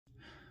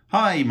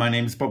Hi, my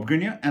name is Bob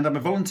Grunier and I'm a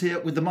volunteer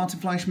with the Martin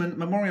Fleischmann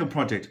Memorial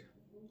Project.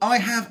 I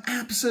have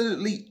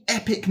absolutely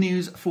epic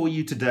news for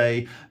you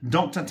today.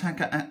 Dr.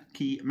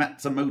 Takaaki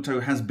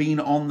Matsumoto has been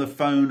on the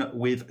phone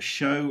with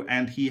Sho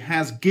and he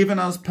has given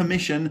us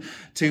permission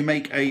to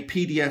make a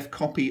PDF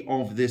copy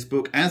of this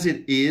book as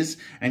it is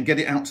and get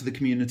it out to the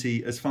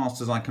community as fast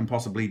as I can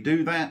possibly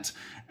do that.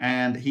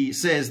 And he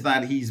says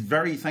that he's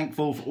very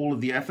thankful for all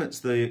of the efforts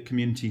the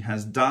community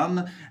has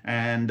done,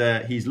 and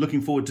he's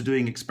looking forward to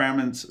doing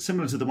experiments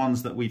similar to the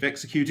ones that we've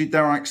executed.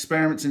 There are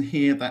experiments in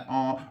here that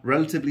are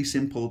relatively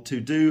simple to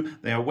do.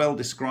 They are well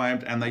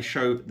described and they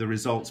show the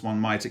results one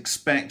might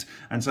expect.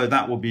 And so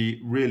that will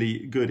be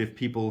really good if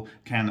people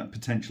can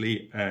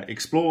potentially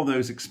explore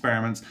those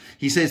experiments.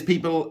 He says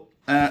people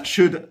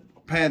should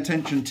pay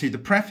attention to the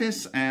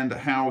preface and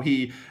how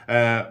he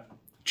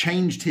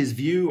changed his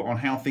view on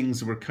how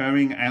things were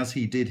occurring as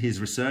he did his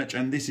research,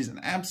 and this is an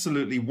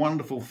absolutely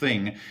wonderful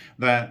thing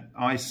that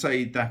I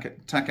say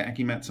Takaaki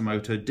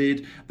Matsumoto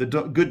did. The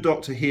good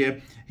doctor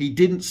here, he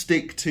didn't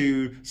stick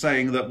to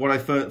saying that what I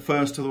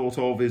first thought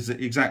of is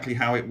exactly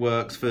how it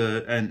works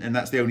and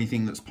that's the only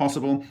thing that's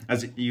possible.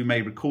 As you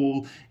may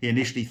recall, he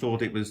initially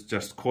thought it was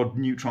just quad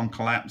neutron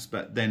collapse,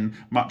 but then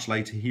much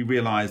later he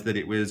realized that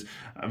it was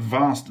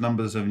vast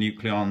numbers of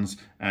nucleons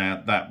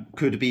that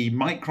could be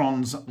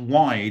microns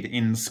wide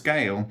in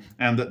scale,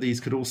 and that these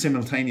could all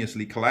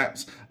simultaneously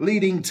collapse,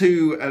 leading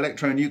to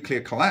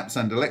electronuclear collapse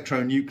and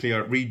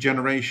electronuclear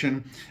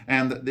regeneration,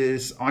 and that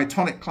these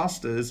itonic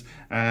clusters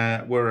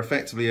were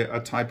effectively a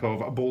type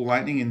of ball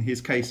lightning. In his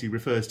case, he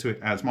refers to it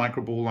as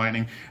micro ball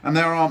lightning. And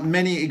there are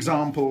many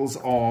examples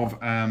of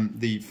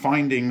the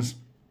findings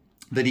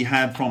that he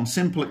had from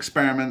simple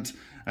experiment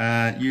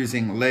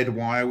using lead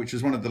wire, which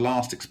is one of the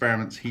last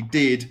experiments he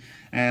did.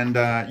 And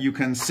you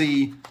can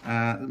see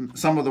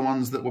some of the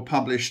ones that were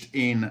published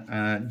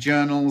in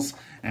journals.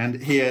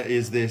 And here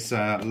is this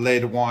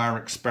lead wire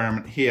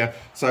experiment here.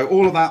 So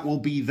all of that will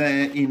be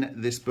there in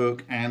this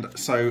book. And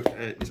so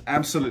it's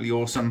absolutely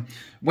awesome.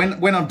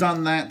 When I've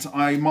done that,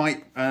 I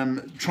might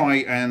try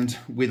and,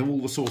 with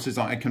all the sources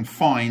I can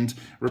find,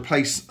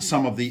 replace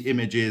some of the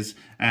images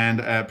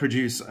and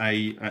produce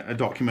a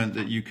document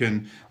that you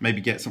can maybe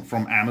get some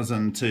from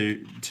Amazon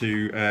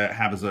to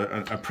have as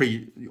a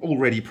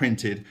already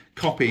printed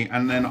copy.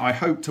 And then I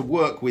hope to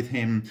work with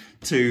him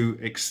to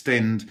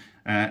extend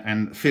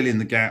and fill in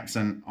the gaps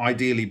and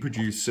ideally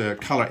produce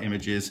color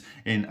images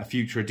in a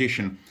future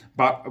edition.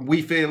 But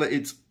we feel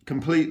it's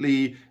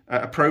completely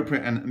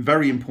appropriate and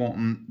very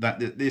important that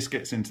this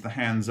gets into the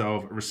hands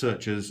of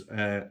researchers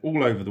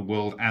all over the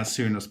world as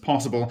soon as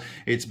possible.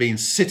 It's been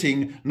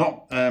sitting,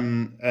 not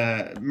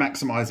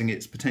maximizing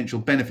its potential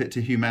benefit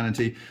to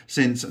humanity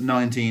since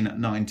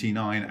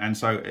 1999, and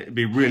so it'd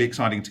be really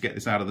exciting to get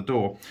this out of the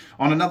door.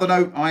 On another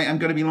note, I am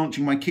going to be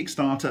launching my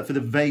Kickstarter for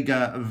the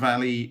Vega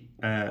Valley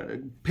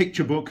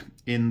picture book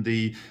in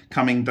the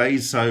coming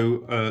days,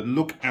 so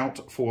look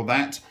out for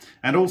that.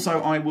 And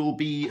also I will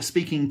be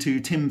speaking to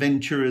Tim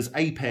Ventura's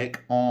APEC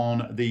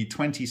on the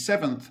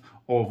 27th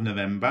of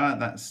November.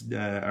 That's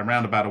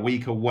around about a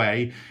week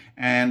away,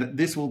 and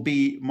this will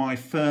be my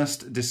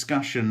first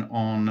discussion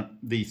on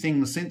the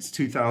things since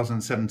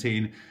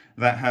 2017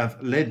 that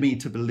have led me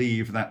to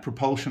believe that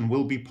propulsion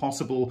will be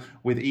possible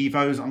with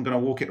EVOs. I'm going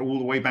to walk it all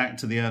the way back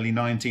to the early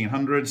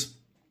 1900s.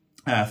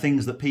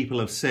 Things that people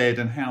have said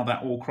and how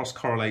that all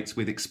cross-correlates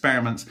with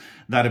experiments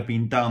that have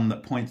been done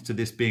that points to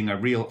this being a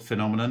real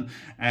phenomenon,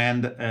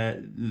 and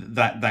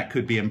that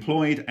could be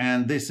employed.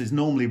 And this is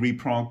normally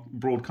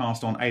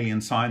rebroadcast on Alien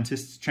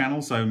Scientists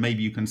channel, so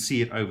maybe you can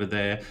see it over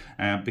there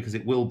because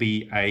it will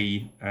be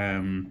a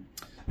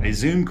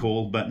Zoom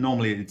call, but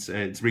normally it's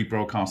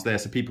rebroadcast there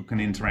so people can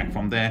interact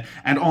from there.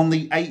 And on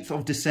the 8th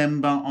of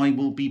December, I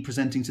will be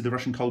presenting to the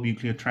Russian Cold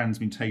Nuclear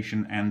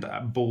Transmutation and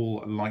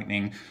Ball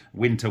Lightning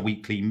Winter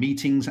Weekly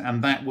meetings,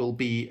 and that will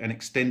be an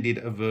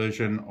extended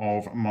version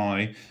of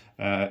my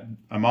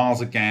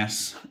Amarza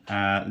gas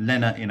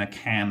Lena in a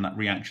can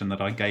reaction that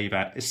I gave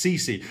at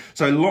C.I.C.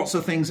 So lots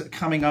of things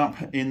coming up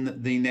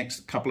in the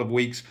next couple of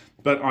weeks,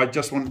 but I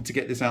just wanted to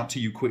get this out to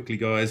you quickly,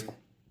 guys.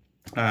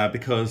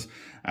 Because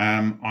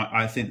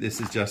I think this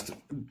is just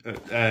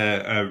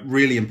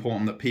really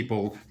important that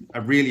people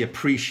really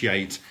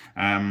appreciate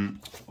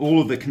all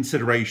of the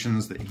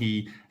considerations that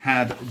he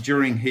had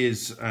during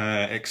his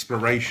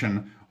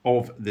exploration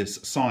of this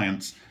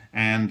science,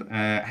 and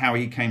how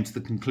he came to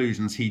the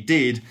conclusions he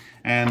did.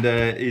 And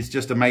it's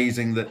just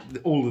amazing that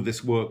all of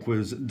this work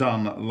was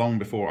done long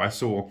before I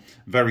saw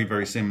very,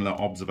 very similar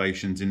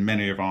observations in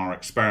many of our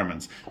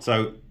experiments.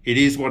 So it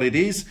is what it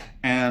is,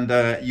 and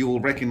you will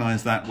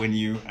recognize that when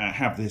you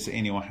have this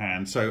in your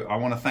hand. So I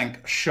want to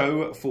thank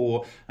Sho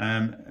for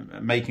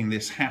making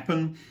this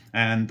happen,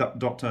 and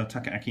Dr.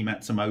 Takaaki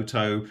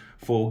Matsumoto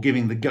for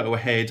giving the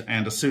go-ahead,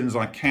 and as soon as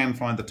I can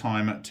find the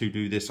time to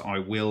do this, I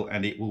will,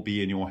 and it will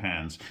be in your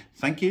hands.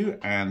 Thank you,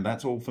 and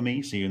that's all for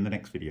me. See you in the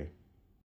next video.